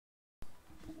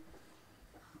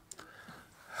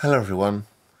Hello everyone.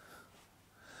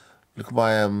 Look at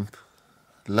my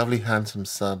lovely handsome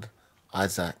son,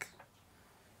 Isaac,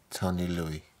 Tony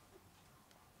Louis.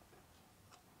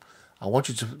 I want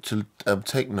you to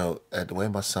take note at the way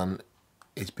my son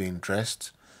is being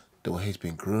dressed, the way he's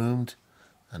been groomed,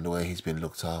 and the way he's been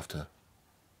looked after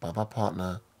by my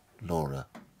partner, Laura.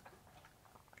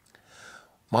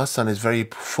 My son is very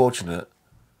fortunate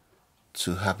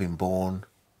to have been born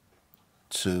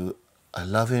to a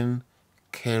loving,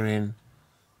 caring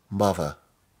mother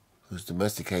who's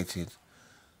domesticated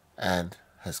and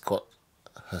has got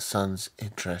her son's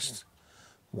interest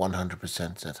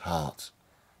 100% at heart.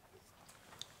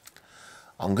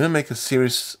 I'm going to make a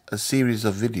series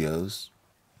of videos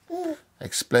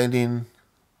explaining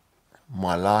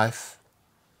my life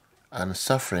and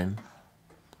suffering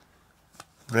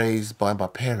raised by my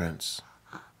parents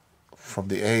from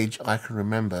the age I can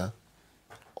remember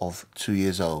of 2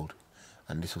 years old,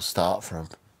 and this will start from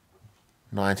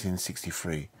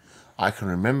 1963. I can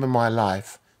remember my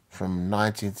life from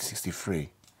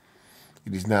 1963.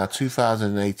 It is now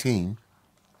 2018,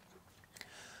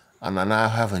 and I now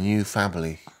have a new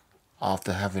family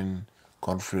after having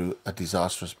gone through a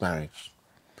disastrous marriage.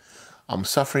 I'm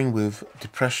suffering with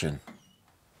depression,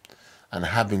 and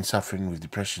have been suffering with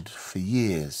depression for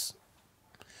years,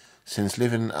 since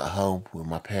living at home with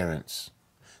my parents,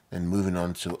 then moving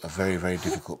on to a very, very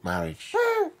difficult marriage.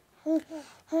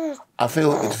 I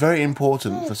feel it's very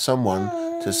important for someone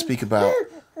to speak about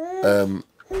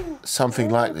something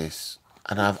like this,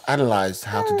 and I've analysed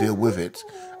how to deal with it,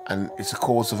 and it's a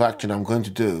course of action I'm going to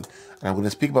do, and I'm going to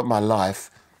speak about my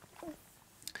life,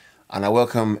 and I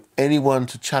welcome anyone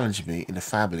to challenge me in the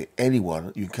family.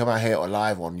 Anyone, you can come out here or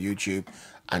live on YouTube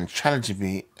and challenge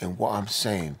me in what I'm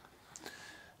saying.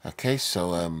 Okay,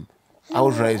 so I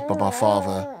was raised by my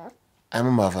father and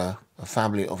my mother, a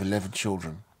family of 11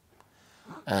 children.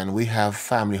 And we have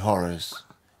family horrors,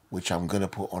 which I'm going to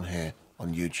put on here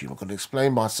on YouTube. I'm going to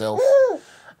explain myself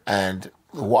and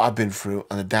what I've been through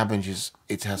and the damages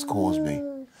it has caused me.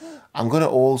 I'm going to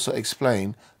also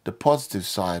explain the positive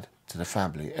side to the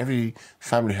family. Every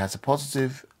family has a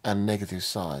positive and negative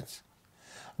sides.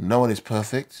 No one is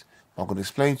perfect. I'm going to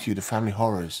explain to you the family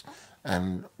horrors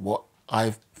and what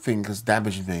I think has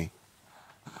damaged me.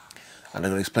 And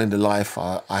I'm going to explain the life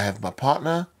I have my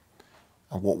partner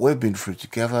and what we've been through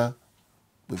together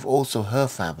with also her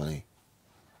family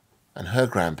and her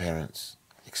grandparents,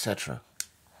 etc.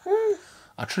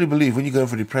 I truly believe when you go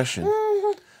for depression,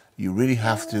 you really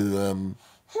have to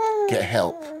get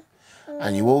help.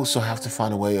 And you also have to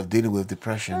find a way of dealing with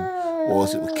depression, or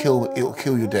else it will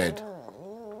kill you dead.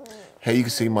 Here you can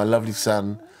see my lovely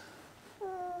son,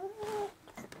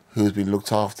 who's been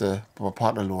looked after by my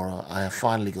partner Laura. I have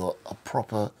finally got a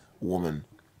proper woman.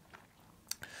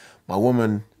 My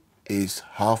woman is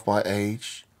half my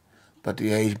age, but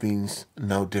the age means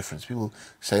no difference. People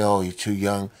say, oh, you're too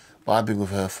young, but I've been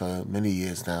with her for many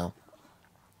years now,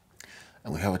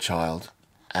 and we have a child,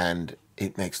 and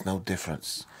it makes no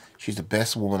difference. She's the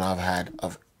best woman I've had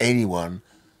of anyone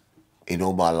in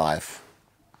all my life.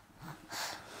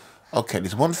 Okay,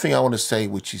 there's one thing I want to say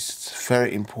which is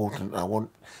very important. I want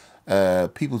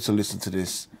people to listen to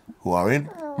this who are in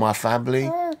my family,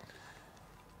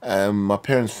 my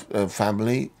parents'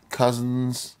 family,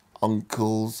 cousins,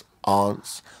 uncles,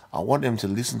 aunts. I want them to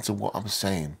listen to what I'm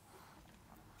saying.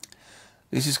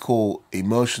 This is called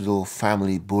emotional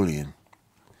family bullying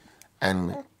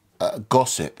and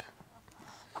gossip.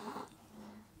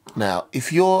 Now,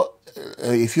 if you're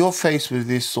faced with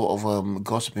this sort of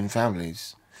gossiping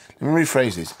families, let me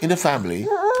rephrase this. In a family,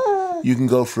 you can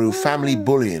go through family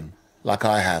bullying, like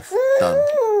I have done.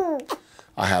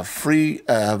 I have five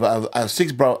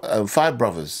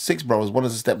brothers. 6 brothers. One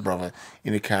is a stepbrother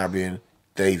in the Caribbean,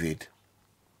 David.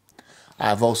 I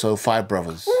have also 5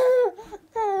 brothers.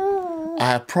 I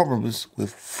have problems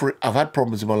with I've had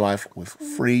problems in my life with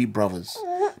 3 brothers.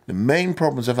 The main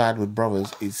problems I've had with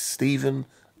brothers is Stephen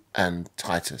and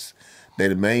Titus. They're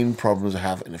the main problems I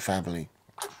have in the family.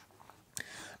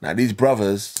 Now, these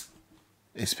brothers,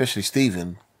 especially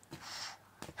Stephen,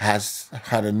 has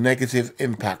had a negative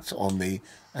impact on me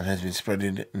and has been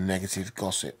spreading negative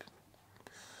gossip.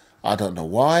 I don't know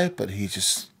why, but he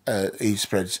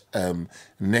spreads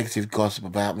negative gossip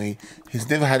about me. He's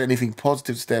never had anything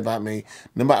positive to say about me.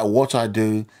 No matter what I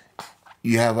do,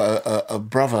 you have a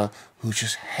brother who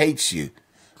just hates you.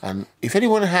 And if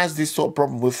anyone has this sort of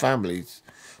problem with families,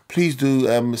 please do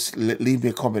leave me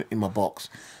a comment in my box.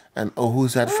 And or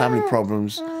who's had family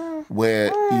problems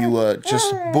where you were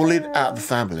just bullied out of the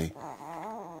family.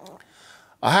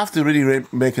 I have to really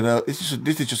make a note. This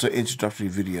is just an introductory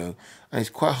video, and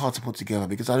it's quite hard to put together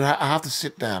because I have to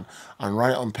sit down and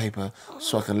write it on paper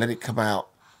so I can let it come out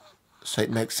so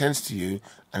it makes sense to you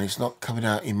and it's not coming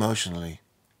out emotionally.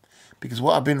 Because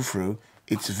what I've been through,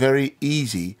 it's very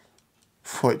easy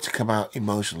for it to come out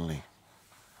emotionally.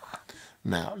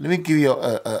 Now, let me give you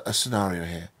a scenario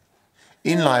here.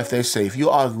 In life, they say if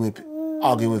you're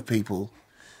arguing with people,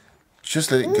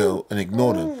 just let it go and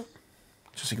ignore them.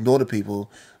 Just ignore the people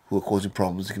who are causing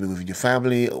problems. It can be within your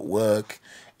family, at work,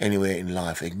 anywhere in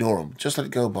life. Ignore them. Just let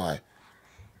it go by.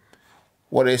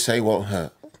 What they say won't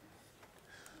hurt.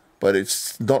 But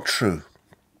it's not true.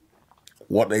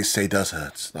 What they say does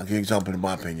hurt. I'll give you an example in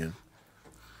my opinion.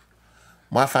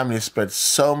 My family has spread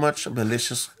so much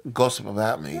malicious gossip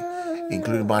about me,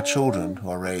 including my children who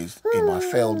are raised in my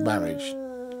failed marriage,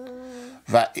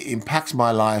 that it impacts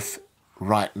my life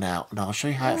right now. And I'll show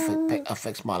you how it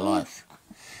affects my life.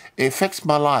 It affects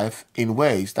my life in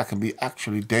ways that can be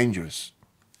actually dangerous.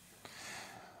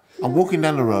 I'm walking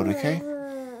down the road, okay?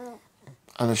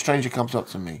 And a stranger comes up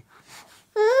to me.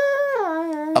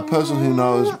 A person who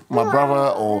knows my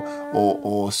brother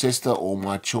or sister or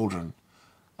my children,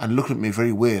 and look at me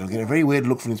very weird. I'm getting a very weird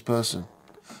look from this person,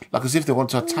 like as if they want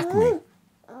to attack me.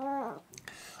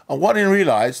 And what I didn't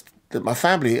realize, that my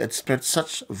family had spread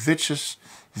such vicious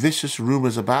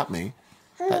rumors about me,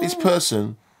 that this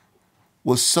person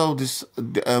was so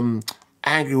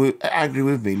angry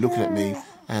with me, looking at me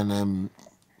and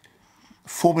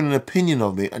forming an opinion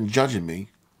of me and judging me.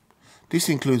 This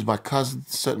includes my cousins,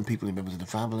 certain people and members of the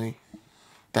family.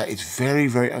 That is very,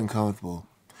 very uncomfortable.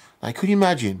 Now, could you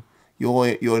imagine you're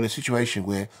in a situation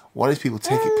where one of these people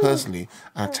take it personally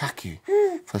and attack you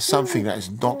for something that is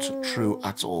not true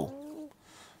at all?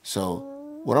 So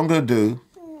what I'm going to do,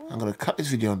 I'm going to cut this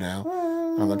video now,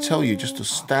 and I'm going to tell you just to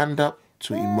stand up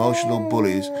to emotional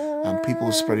bullies and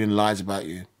people spreading lies about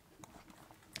you.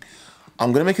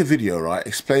 I'm going to make a video, right,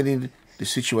 explaining the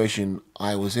situation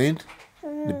I was in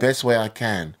the best way I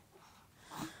can,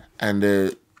 and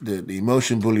the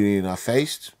emotion bullying I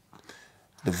faced,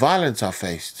 the violence I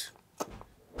faced,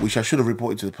 which I should have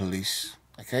reported to the police,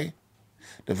 okay?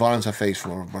 The violence I faced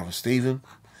from Brother Stephen,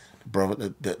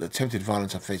 the attempted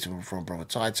violence I faced from Brother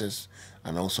Titus,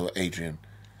 and also Adrian,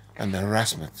 and the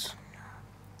harassment.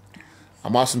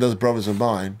 I'm asking those brothers of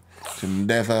mine to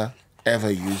never,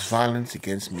 ever use violence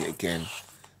against me again.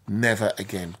 Never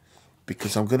again.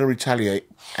 Because I'm going to retaliate,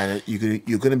 and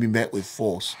you're going to be met with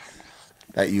force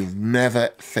that you've never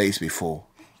faced before.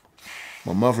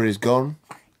 My mother is gone.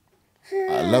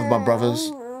 I love my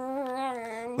brothers.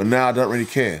 But now I don't really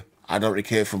care. I don't really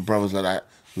care for brothers like that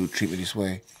who treat me this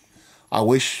way. I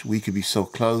wish we could be so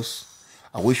close.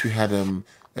 I wish we had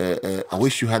I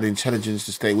wish you had the intelligence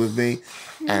to stay with me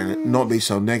and not be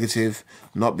so negative,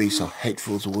 not be so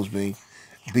hateful towards me,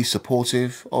 be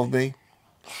supportive of me,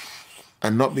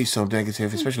 and not be so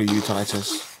negative, especially you,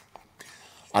 Titus.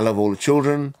 I love all the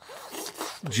children,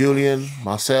 Julian,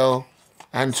 Marcel,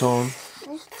 Anton,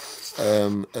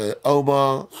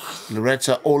 Omar,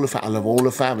 Loretta, all the I love all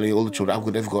the family, all the children.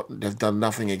 They've done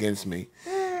nothing against me.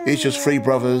 It's just 3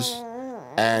 brothers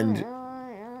and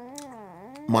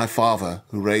my father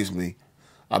who raised me.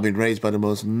 I've been raised by the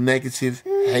most negative,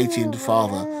 hating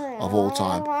father of all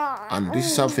time. And this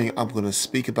is something I'm going to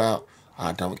speak about.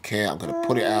 I don't care. I'm going to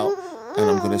put it out and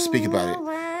I'm going to speak about it.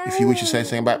 If you wish to say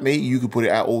something about me, you can put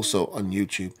it out also on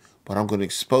YouTube. But I'm going to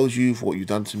expose you for what you've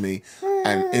done to me.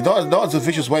 And it's not as a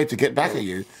vicious way to get back at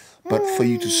you, but for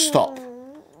you to stop.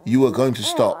 You are going to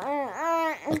stop.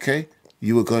 Okay?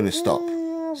 You are going to stop.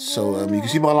 So you can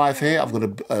see my life here. I've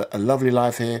got a lovely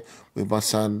life here with my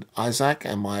son Isaac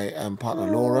and my partner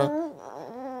Laura.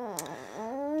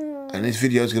 And this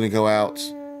video is going to go out,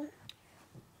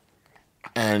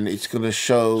 and it's going to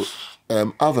show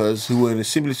others who are in a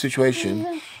similar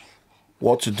situation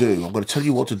what to do. I'm going to tell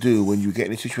you what to do when you get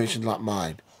in a situation like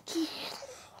mine.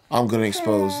 I'm going to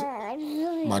expose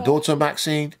my daughter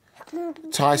Maxine,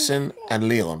 Tyson, and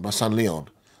Leon, my son Leon,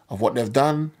 of what they've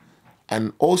done,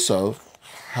 and also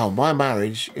how my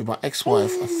marriage with my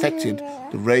ex-wife affected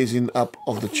the raising up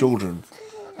of the children,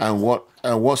 and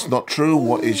what's not true,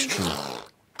 what is true.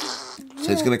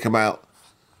 So it's going to come out.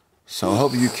 So I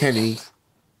hope you, Kenny,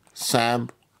 Sam,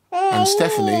 and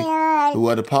Stephanie, who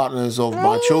are the partners of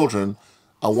my children,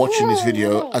 are watching this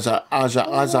video as I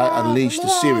unleash the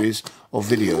series of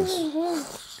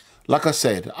videos. Like I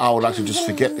said, I would like to just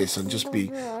forget this and just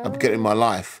get in my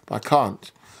life. But I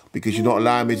can't, because you're not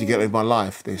allowing me to get in my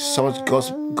life. There's so much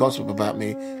gossip about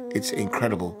me. It's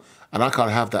incredible. And I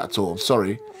can't have that at all. I'm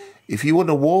sorry. If you want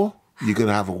a war, you're going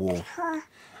to have a war.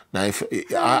 Now, if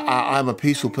I'm a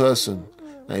peaceful person,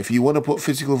 Now, if you want to put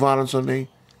physical violence on me,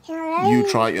 you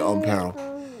try at your own peril.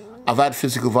 I've had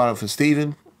physical violence for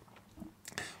Stephen,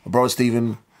 my brother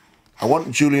Stephen. I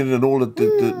want Julian and all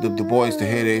the boys to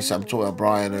hear this. I'm talking about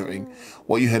Brian and everything.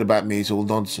 What you heard about me is all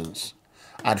nonsense.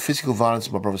 I had physical violence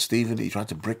with my brother Stephen. He tried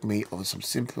to brick me over some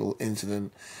simple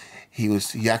incident.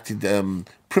 He acted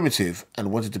primitive and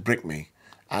wanted to brick me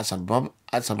at my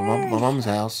mum's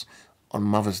house on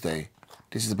Mother's Day.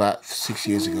 This is about 6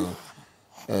 years ago,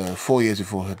 4 years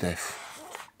before her death.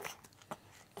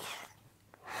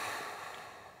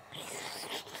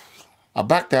 I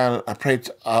backed down. I prayed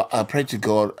to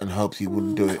God and hoped He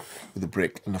wouldn't do it with the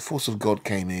brick. And the force of God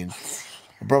came in.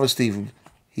 My brother Stephen,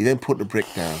 he then put the brick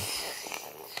down.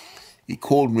 He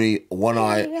called me a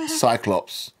one-eyed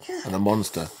cyclops and a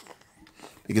monster.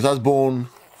 Because I was born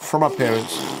from my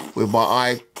parents with my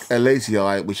eye, a lazy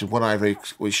eye, which is one eye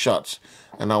was shut.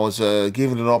 And I was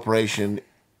given an operation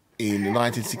in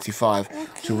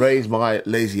 1965 to raise my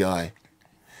lazy eye.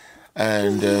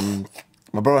 And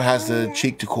my brother has the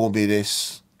cheek to call me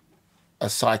this, a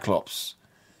cyclops.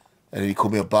 And he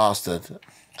called me a bastard.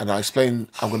 And I'm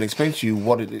going to explain to you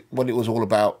what it was all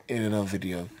about in another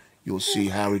video. You'll see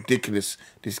how ridiculous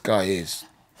this guy is.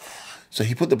 So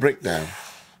he put the brick down.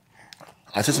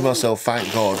 I said to myself,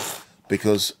 thank God,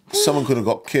 because someone could have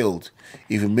got killed.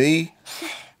 Either me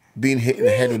being hit in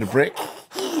the head with a brick,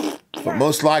 but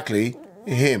most likely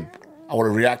him. I would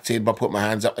have reacted by putting my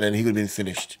hands up and then he would have been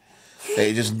finished.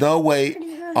 There's just no way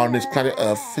on this planet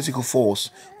Earth, physical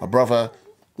force, my brother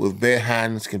with bare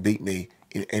hands can beat me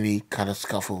in any kind of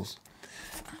scuffles.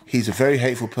 He's a very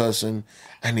hateful person,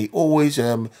 and he always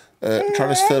trying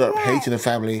to stir up hate in the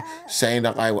family, saying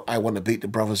that I want to beat the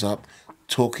brothers up,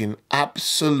 talking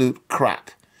absolute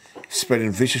crap,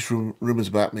 spreading vicious rumors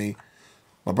about me.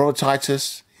 My brother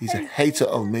Titus, he's a hater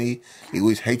of me. He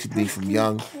always hated me from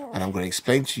young, and I'm going to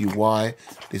explain to you why.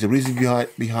 There's a reason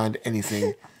behind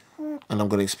anything, and I'm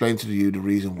going to explain to you the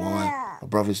reason why my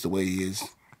brother's the way he is,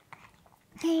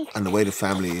 and the way the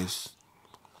family is.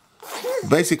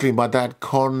 Basically, my dad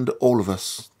conned all of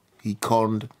us. He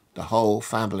conned the whole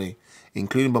family,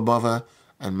 including my mother,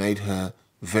 and made her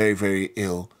very, very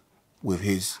ill with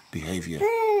his behaviour.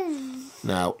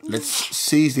 Now, let's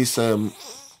seize this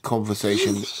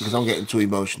conversation, because I'm getting too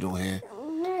emotional here.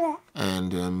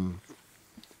 And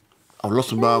I've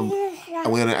lost my mum,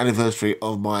 and we're on an anniversary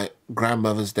of my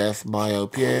grandmother's death, Maya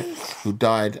Pierre, who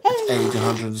died at age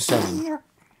 107.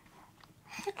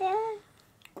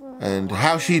 And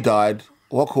how she died,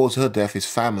 what caused her death is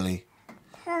family.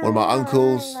 One of my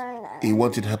uncles, he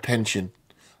wanted her pension,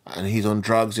 and he's on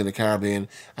drugs in the Caribbean,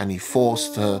 and he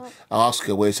forced her, asked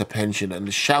her where's her pension,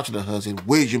 and shouted at her, saying,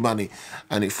 where's your money?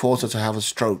 And it forced her to have a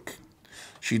stroke.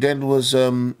 She then was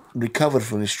recovered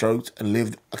from the stroke and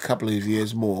lived a couple of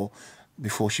years more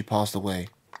before she passed away.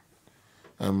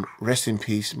 Rest in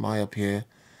peace, Maya Pierre.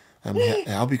 I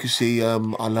hope you can see our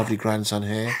lovely grandson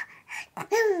here.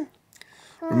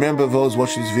 Remember, those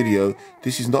watching this video,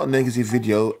 this is not a negative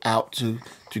video out to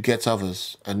get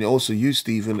others. And also you,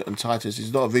 Stephen and Titus,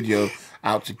 it's not a video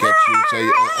out to get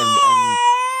you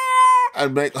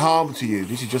and make harm to you.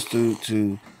 This is just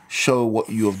to show what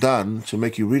you have done, to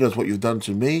make you realise what you've done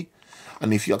to me.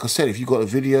 And if you, like I said, if you've got a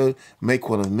video, make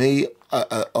one of me,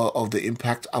 of the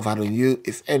impact I've had on you,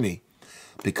 if any.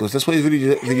 Because that's what this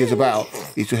video is about,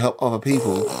 is to help other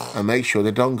people and make sure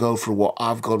they don't go through what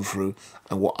I've gone through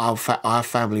and what our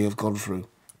family have gone through.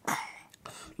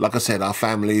 Like I said, our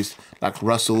families, like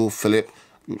Russell, Philip,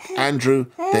 Andrew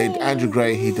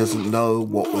Gray, he doesn't know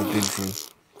what we've been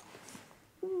through.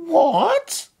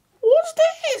 What? What's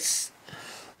this?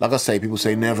 Like I say, people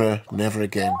say never, never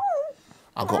again.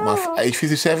 I've got my age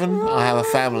 57, I have a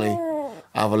family.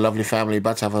 I have a lovely family,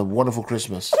 about to have a wonderful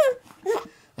Christmas.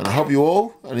 And I hope you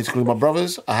all, and including my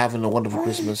brothers, are having a wonderful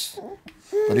Christmas.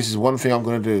 But this is one thing I'm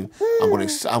going to do. I'm going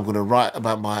to write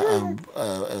about my,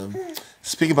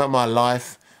 speak about my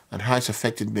life and how it's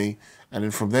affected me. And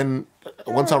then from then,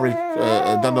 once I've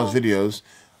done those videos,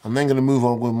 I'm then going to move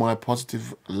on with my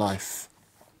positive life.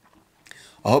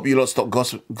 I hope you lot stop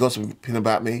gossiping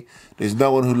about me. There's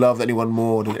no one who loves anyone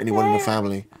more than anyone in the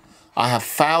family. I have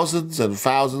thousands and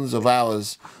thousands of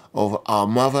hours of our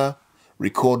mother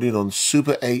recorded on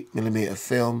Super 8mm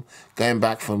film going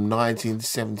back from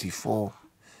 1974.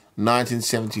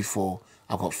 1974.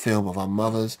 I've got film of our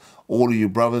mothers, all of you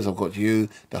brothers, I've got you,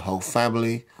 the whole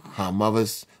family, our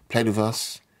mothers played with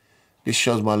us. This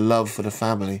shows my love for the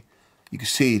family. You can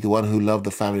see the one who loved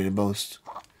the family the most.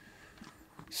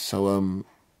 So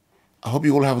I hope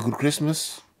you all have a good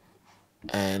Christmas.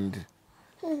 And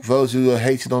those who are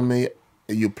hating on me,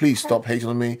 you please stop hating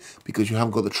on me, because you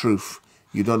haven't got the truth.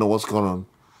 You don't know what's going on.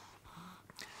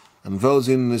 And those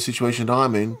in the situation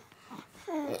I'm in,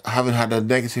 having had a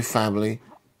negative family,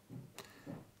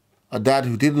 a dad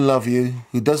who didn't love you,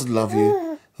 who doesn't love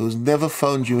you, who's never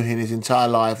phoned you in his entire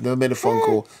life, never made a phone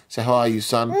call, say, how are you,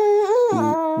 son?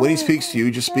 Who, when he speaks to you,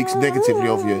 he just speaks negatively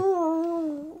of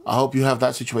you. I hope you have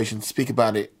that situation. Speak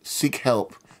about it. Seek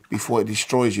help before it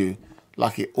destroys you,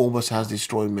 like it almost has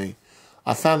destroyed me.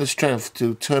 I found the strength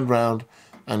to turn around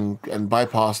and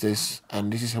bypass this,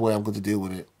 and this is the way I'm going to deal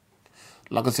with it.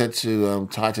 Like I said to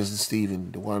Titus and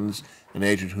Stephen, the ones and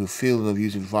Adrian who feel of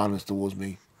using violence towards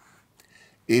me.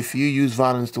 If you use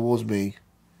violence towards me,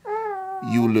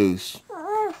 you lose.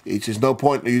 It's just no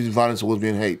point in using violence towards me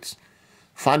and hate.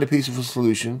 Find a peaceful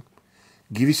solution.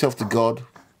 Give yourself to God.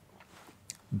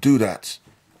 Do that.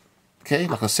 Okay?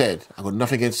 Like I said, I've got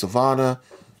nothing against Savannah,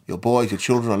 your boys, your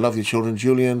children. I love your children.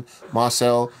 Julian,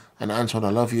 Marcel, and Anton, I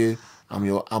love you. I'm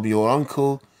your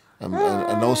uncle. And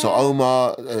also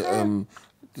Omar, the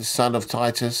son of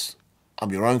Titus.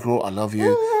 I'm your uncle. I love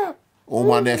you. All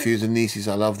my nephews and nieces,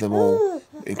 I love them all.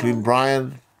 Including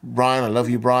Brian. Brian, I love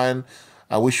you, Brian.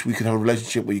 I wish we could have a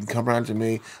relationship where you can come around to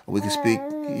me and we can speak.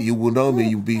 You will know me.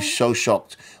 You'll be so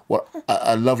shocked. What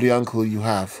a lovely uncle you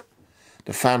have.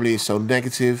 The family is so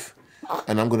negative.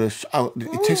 And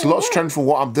it takes a lot of strength for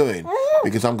what I'm doing,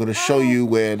 because I'm going to show you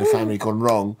where the family gone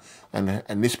wrong.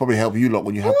 And this probably help you a lot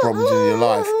when you have problems in your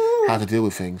life, how to deal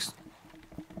with things.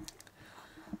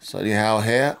 So anyhow,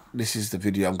 here, this is the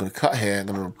video. I'm going to cut here. I'm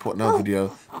going to put another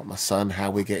video of my son,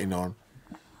 how we're getting on.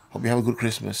 Hope you have a good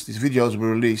Christmas. These videos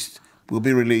will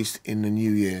be released in the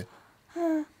new year.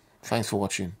 Thanks for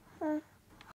watching.